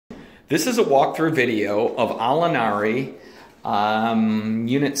This is a walkthrough video of Alinari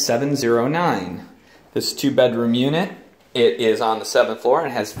Unit 709. This 2-bedroom unit. It is on the 7th floor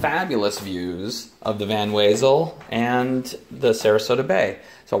and has fabulous views of the Van Wezel and the Sarasota Bay.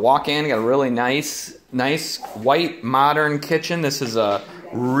 So walk in, got a really nice white modern kitchen. This is a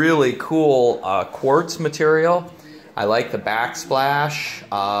really cool quartz material. I like the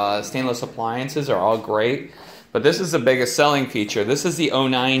backsplash. Stainless appliances are all great. But this is the biggest selling feature. This is the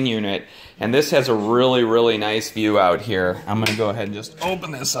 09 unit, and this has a really nice view out here. I'm gonna go ahead and just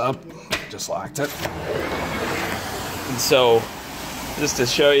open this up. Just locked it. And so, just to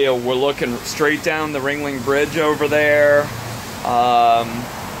show you, we're looking straight down the Ringling Bridge over there.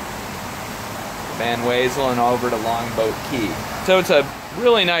 Van Wezel and over to Longboat Key. So it's a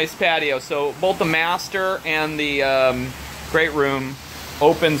really nice patio. So both the master and the great room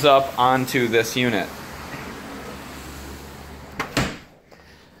opens up onto this unit.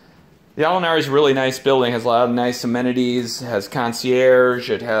 The Alinari is a really nice building. It has a lot of nice amenities. It has concierge.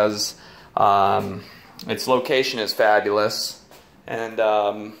 It has its location is fabulous, and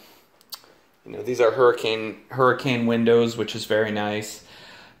you know, these are hurricane windows, which is very nice.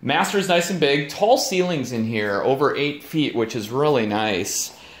 Master's nice and big. Tall ceilings in here, over 8 feet, which is really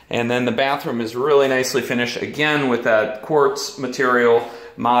nice. And then the bathroom is really nicely finished again with that quartz material,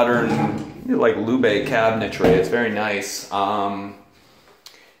 modern, like Lube cabinetry. It's very nice.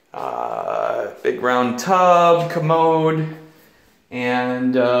 Big round tub, commode,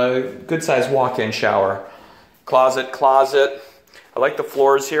 and good sized walk-in shower. Closet. I like the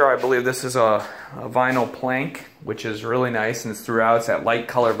floors here. I believe this is a vinyl plank, which is really nice, and it's throughout. It's that light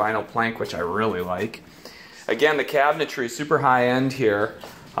color vinyl plank, which I really like. Again, the cabinetry is super high end here.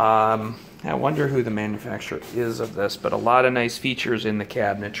 I wonder who the manufacturer is of this, but a lot of nice features in the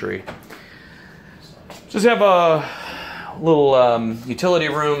cabinetry. Just have a little utility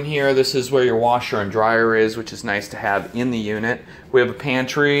room here. This is where your washer and dryer is, which is nice to have in the unit. We have a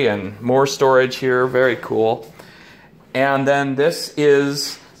pantry and more storage here. Very cool. And then this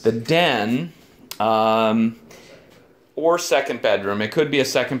is the den or second bedroom. It could be a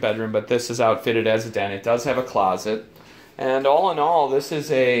second bedroom, but this is outfitted as a den. It does have a closet. And all in all, this is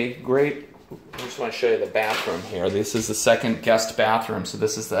a great, I just want to show you the bathroom here. This is the second guest bathroom, so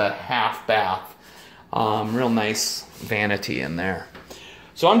this is the half bath. Real nice vanity in there.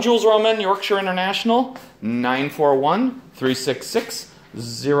 So I'm Jules Roman, Yorkshire International,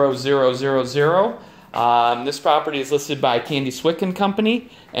 941-366-0000. This property is listed by Candy Swick and Company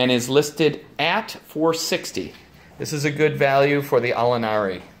and is listed at $460. This is a good value for the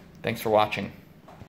Alinari. Thanks for watching.